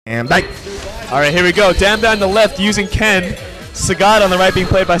Damdai. All right, here we go. Damdai on the left using Ken. Sagat on the right being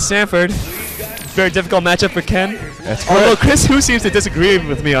played by Sanford. Very difficult matchup for Ken. That's Although Chris Hu seems to disagree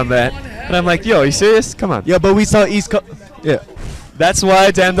with me on that. And I'm like, yo, are you serious? Come on. Yeah, but we saw East Coast. Yeah. That's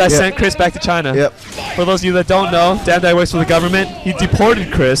why Damdai sent Chris back to China. Yep. For those of you that don't know, Damdai works for the government. He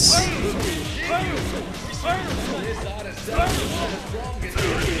deported Chris.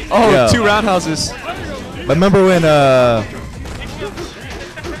 Oh, Yo. 2 roundhouses. Remember when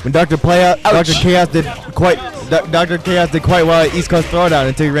Dr. Chaos did quite well at East Coast Throwdown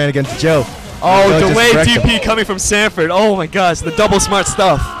until he ran against Joe. Oh, delayed DP coming from Sanford. Oh my gosh, the double smart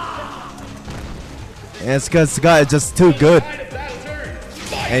stuff. And it's because Sagat is just too good.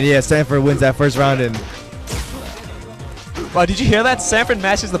 And yeah, Sanford wins that first round. And wow, did you hear that? Sanford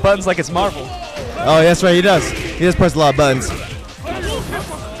mashes the buttons like it's Marvel. oh, that's right, he does. He does press a lot of buttons.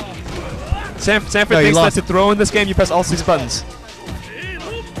 Sanford thinks that to throw in this game, you press all 6 buttons.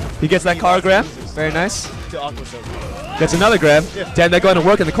 He gets that car grab. Very nice. Gets another grab. Damn, they're going to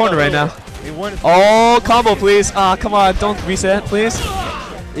work in the corner right now. Oh, combo, please. Ah, come on. Don't reset, please.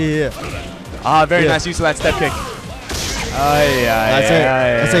 Yeah. Ah, very nice use of that step kick.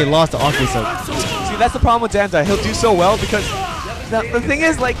 I say he lost to Akuso. See, that's the problem with Damdai. He'll do so well because the thing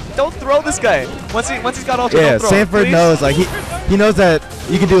is, like, don't throw this guy. Once he's got ultra, don't throw. Sanford knows, like, he knows that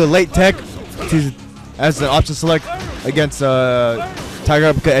you can do a late tech as an option select against Tiger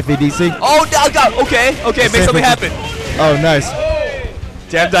Uppercut FADC. Oh, no, okay, make something happen. Oh, nice.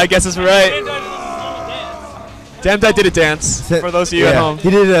 Damdai guesses right. Damdai did a dance, for those of you at home. He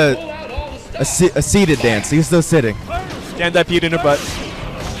did a seated dance. He was still sitting. Damdai peed in her butt.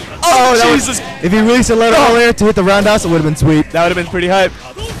 Oh, Jesus. If he released a letter earlier to hit the roundhouse, it would have been sweet. That would have been pretty hype.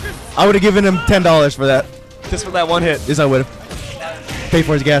 I would have given him $10 for that. Just for that one hit. Yes, I would have. Paid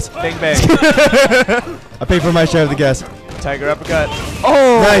for his gas. Bang, bang. I paid for my share of the gas. Tiger uppercut.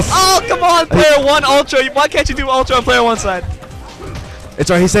 Oh! Nice. Oh, come on, player 1 ultra. Why can't you do ultra on player 1 side? It's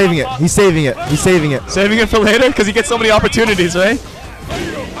right, he's saving it. He's saving it. He's saving it. Saving it for later? Because he gets so many opportunities, right?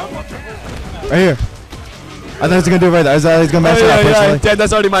 Right here. I thought he was going to do it right there. I thought he was going to mess it up personally. Yeah,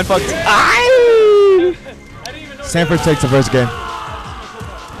 that's already mind fucked. Sanford takes the first game.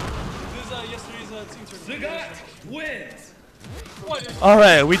 All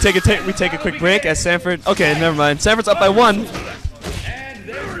right, we take a quick break as Sanford. Okay, never mind. Sanford's up by 1.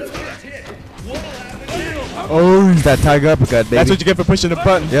 Oh, that Tiger uppercut, baby. That's what you get for pushing the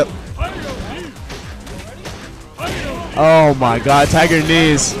button. Yep. Oh my God, Tiger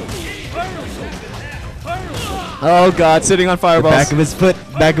knees. Oh God, sitting on fireballs. The back of his foot,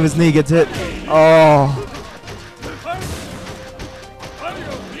 back of his knee gets hit. Oh.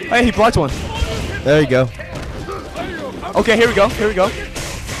 Hey, he blocked one. There you go. Okay, here we go.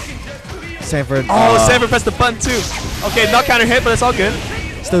 Sanford. Oh, Sanford pressed the button too. Okay, not counter hit, but it's all good.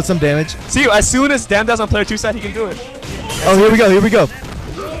 Still some damage. See, as soon as Damdai's on player 2 side, he can do it. Oh, here we go.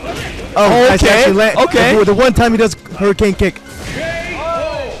 Oh, okay. Nice, the one time he does hurricane kick.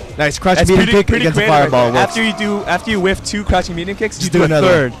 Nice, crouching medium kick against the fireball. After you whiff 2 crouching medium kicks, just you do a another.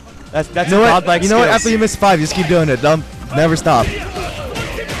 third. That's a godlike You know what? After you miss 5, just keep doing it. Don't never stop.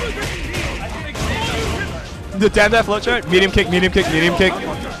 The Damdai float chart, medium kick.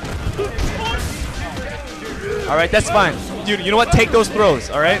 All right, that's fine. Dude, you know what? Take those throws,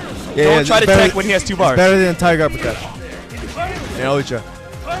 all right? Don't try to tech when he has 2 bars. It's better than Tiger uppercut. And ultra.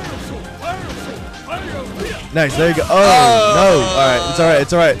 Nice, there you go. Oh, no. All right,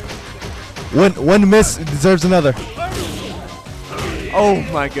 it's all right. One miss deserves another. Oh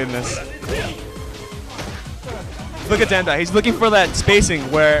my goodness. Look at Damdai. He's looking for that spacing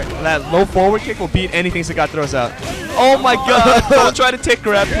where that low forward kick will beat anything Sagat throws out. Oh my God! Don't try to tick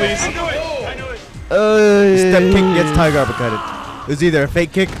grab, please. Step kick gets Tiger uppercutted. It was either a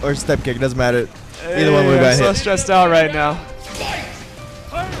fake kick or a step kick. It doesn't matter. Either one would have got hit. I'm so stressed out right now.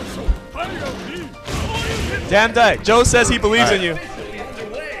 Damdai, Joe says he believes in you.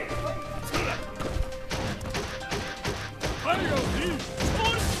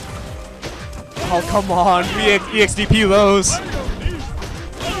 Oh, come on. EXDP lows.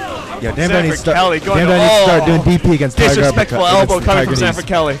 Yeah, Damdai needs to start doing DP against Tiger. Disrespectful elbow coming from Sanford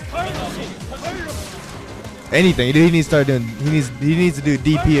Kelly. Anything. He needs to start doing. He needs to do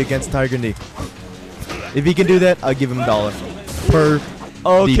DP against Tiger Knee. If he can do that, I'll give him $1 per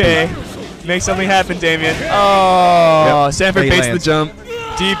Okay. DP. Make something happen, Damien. Oh, yep. Sanford baits the jump.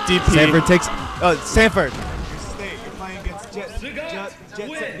 Deep DP. Sanford takes. Sanford.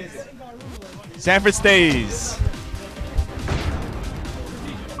 Sanford stays.